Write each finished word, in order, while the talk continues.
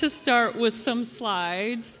To start with some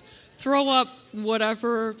slides. Throw up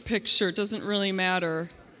whatever picture, it doesn't really matter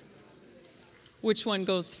which one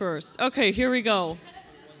goes first. Okay, here we go.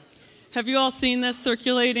 Have you all seen this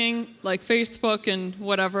circulating, like Facebook and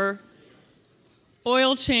whatever?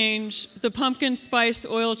 Oil change, the pumpkin spice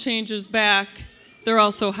oil change is back. They're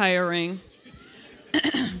also hiring.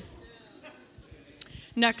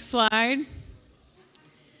 Next slide.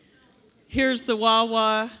 Here's the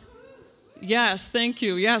Wawa. Yes, thank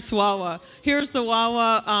you. Yes, Wawa. Here's the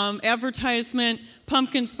Wawa advertisement.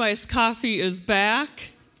 Pumpkin spice coffee is back.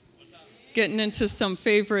 Getting into some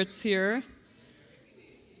favorites here.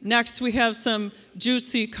 Next, we have some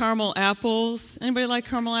juicy caramel apples. Anybody like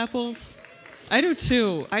caramel apples? I do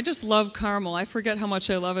too. I just love caramel. I forget how much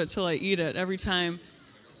I love it till I eat it every time.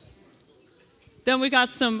 Then we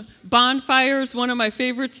got some bonfires. One of my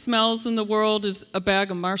favorite smells in the world is a bag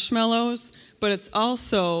of marshmallows, but it's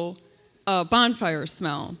also a bonfire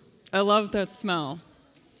smell. I love that smell.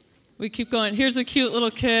 We keep going. Here's a cute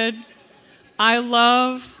little kid. I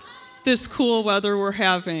love this cool weather we're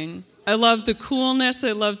having. I love the coolness.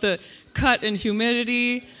 I love the cut and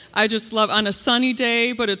humidity. I just love on a sunny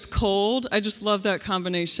day, but it's cold. I just love that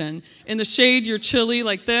combination. In the shade, you're chilly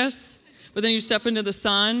like this, but then you step into the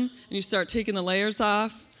sun and you start taking the layers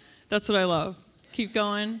off. That's what I love. Keep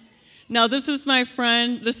going. Now, this is my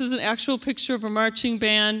friend. This is an actual picture of a marching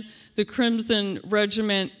band, the Crimson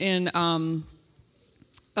Regiment in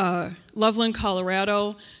Loveland,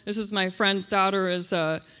 Colorado. This is my friend's daughter, is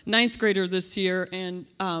a ninth grader this year, and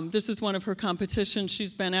this is one of her competitions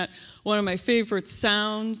she's been at. One of my favorite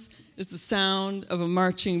sounds is the sound of a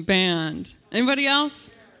marching band. Anybody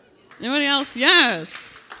else? Anybody else?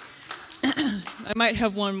 Yes. I might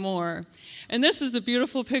have one more. And this is a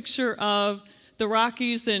beautiful picture of the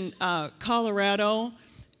Rockies in Colorado,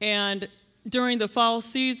 and during the fall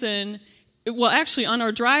season, well, actually, on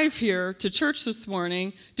our drive here to church this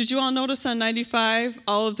morning, did you all notice on 95,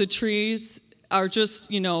 all of the trees are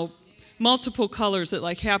just, multiple colors that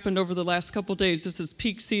happened over the last couple days. This is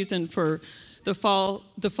peak season for the fall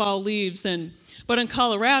leaves. But in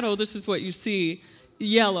Colorado, this is what you see,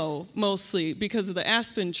 yellow mostly because of the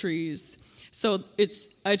aspen trees. So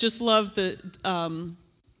I just love the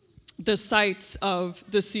sights of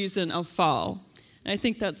the season of fall. And I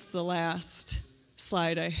think that's the last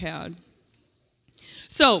slide I had.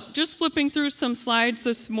 So, just flipping through some slides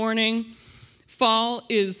this morning, fall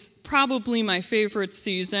is probably my favorite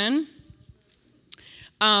season.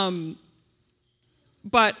 But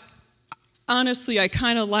honestly, I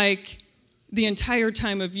kind of like the entire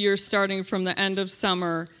time of year, starting from the end of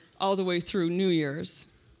summer all the way through New Year's.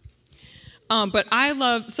 But I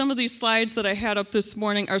love, some of these slides that I had up this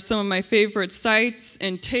morning are some of my favorite sights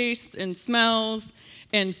and tastes and smells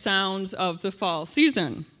and sounds of the fall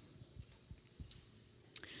season.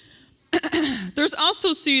 There's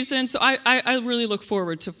also seasons, so I really look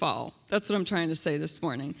forward to fall. That's what I'm trying to say this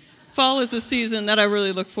morning. Fall is a season that I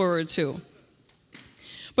really look forward to.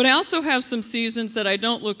 But I also have some seasons that I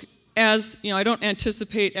don't I don't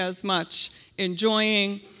anticipate as much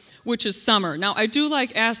enjoying, which is summer. Now, I do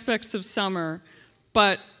like aspects of summer,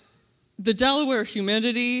 but the Delaware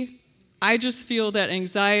humidity, I just feel that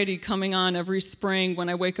anxiety coming on every spring when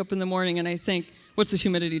I wake up in the morning and I think, what's the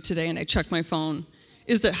humidity today? And I check my phone.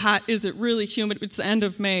 Is it hot? Is it really humid? It's the end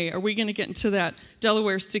of May. Are we going to get into that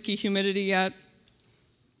Delaware sticky humidity yet?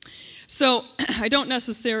 So I don't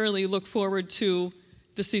necessarily look forward to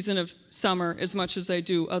the season of summer as much as I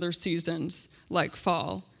do other seasons like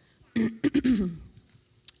fall.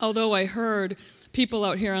 Although I heard people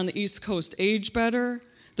out here on the East Coast age better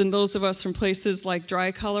than those of us from places like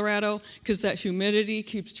dry Colorado, because that humidity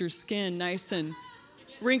keeps your skin nice and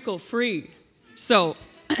wrinkle-free. So,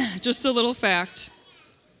 just a little fact.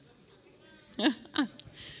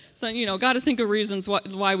 So, got to think of reasons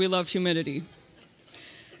why we love humidity.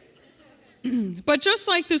 But just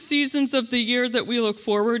like the seasons of the year that we look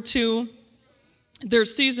forward to,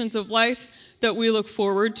 there's seasons of life that we look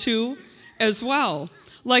forward to as well.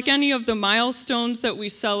 Like any of the milestones that we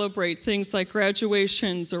celebrate, things like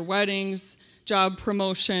graduations or weddings, job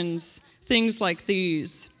promotions, things like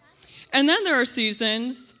these. And then there are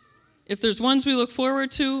seasons, if there's ones we look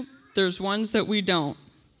forward to, there's ones that we don't.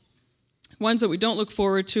 Ones that we don't look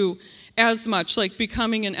forward to as much, like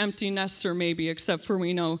becoming an empty nester maybe, except for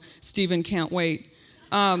we know Stephen can't wait.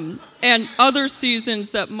 And other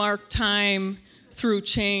seasons that mark time through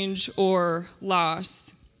change or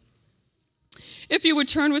loss. If you would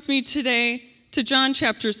turn with me today to John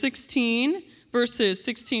chapter 16, verses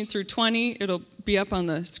 16 through 20. It'll be up on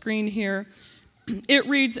the screen here. It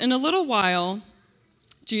reads, "In a little while,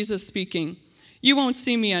 Jesus speaking, you won't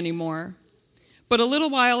see me anymore, but a little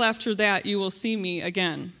while after that you will see me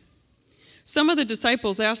again." Some of the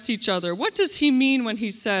disciples asked each other, "What does he mean when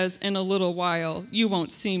he says, 'In a little while you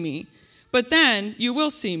won't see me, but then you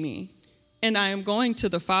will see me, and I am going to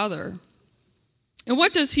the Father'? And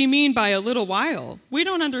what does he mean by a little while? We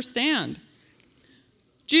don't understand."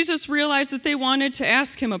 Jesus realized that they wanted to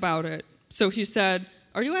ask him about it. So he said,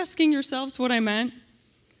 "Are you asking yourselves what I meant?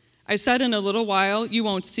 I said in a little while you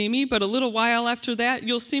won't see me, but a little while after that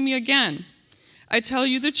you'll see me again. I tell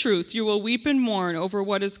you the truth, you will weep and mourn over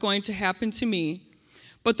what is going to happen to me,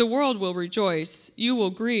 but the world will rejoice. You will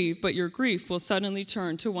grieve, but your grief will suddenly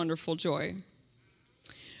turn to wonderful joy."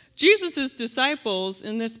 Jesus' disciples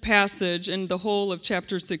in this passage and the whole of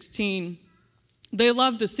chapter 16, they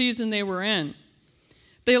loved the season they were in.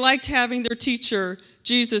 They liked having their teacher,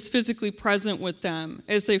 Jesus, physically present with them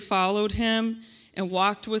as they followed him and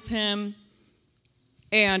walked with him,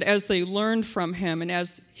 and as they learned from him and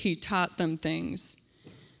as he taught them things.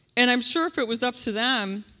 And I'm sure if it was up to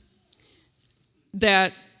them,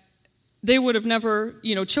 that they would have never,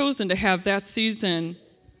 chosen to have that season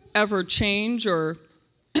ever change or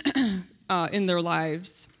in their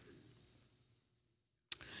lives.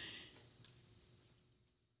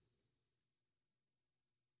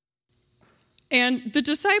 And the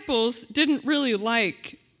disciples didn't really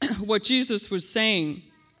like what Jesus was saying.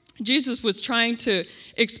 Jesus was trying to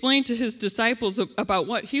explain to his disciples about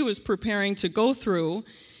what he was preparing to go through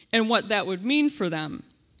and what that would mean for them.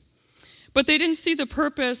 But they didn't see the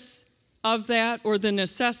purpose of that or the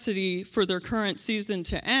necessity for their current season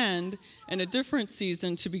to end and a different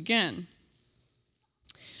season to begin.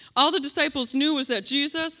 All the disciples knew was that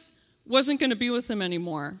Jesus wasn't going to be with them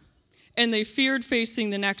anymore, and they feared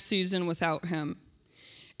facing the next season without him.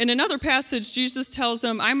 In another passage, Jesus tells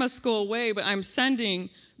them, "I must go away, but I'm sending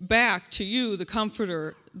back to you the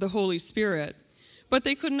Comforter, the Holy Spirit." But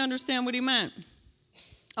they couldn't understand what he meant.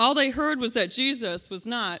 All they heard was that Jesus was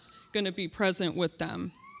not going to be present with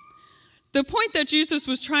them. The point that Jesus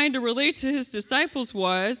was trying to relate to his disciples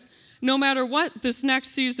was, no matter what this next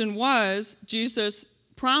season was, Jesus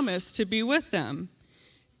promised to be with them.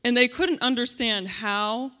 And they couldn't understand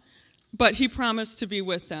how, but he promised to be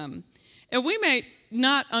with them. And we may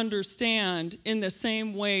not understand in the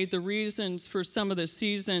same way the reasons for some of the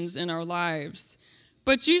seasons in our lives,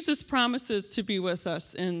 but Jesus promises to be with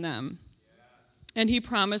us in them. And he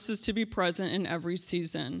promises to be present in every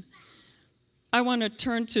season. I want to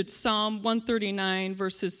turn to Psalm 139,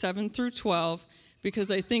 verses 7 through 12, because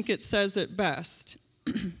I think it says it best.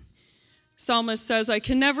 Psalmist says, "I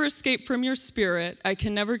can never escape from your spirit. I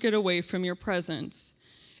can never get away from your presence.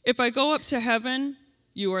 If I go up to heaven,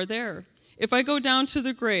 you are there. If I go down to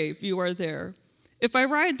the grave, you are there. If I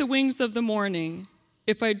ride the wings of the morning,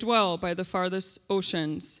 if I dwell by the farthest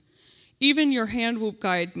oceans, even your hand will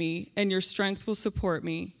guide me, and your strength will support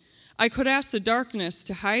me. I could ask the darkness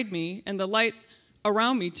to hide me, and the light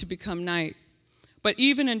around me to become night. But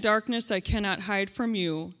even in darkness I cannot hide from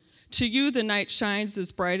you. To you the night shines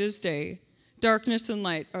as bright as day. Darkness and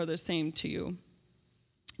light are the same to you."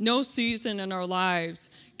 No season in our lives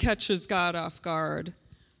catches God off guard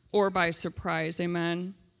or by surprise,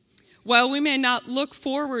 amen? While we may not look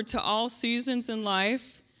forward to all seasons in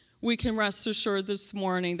life, we can rest assured this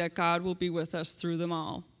morning that God will be with us through them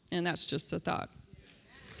all. And that's just a thought.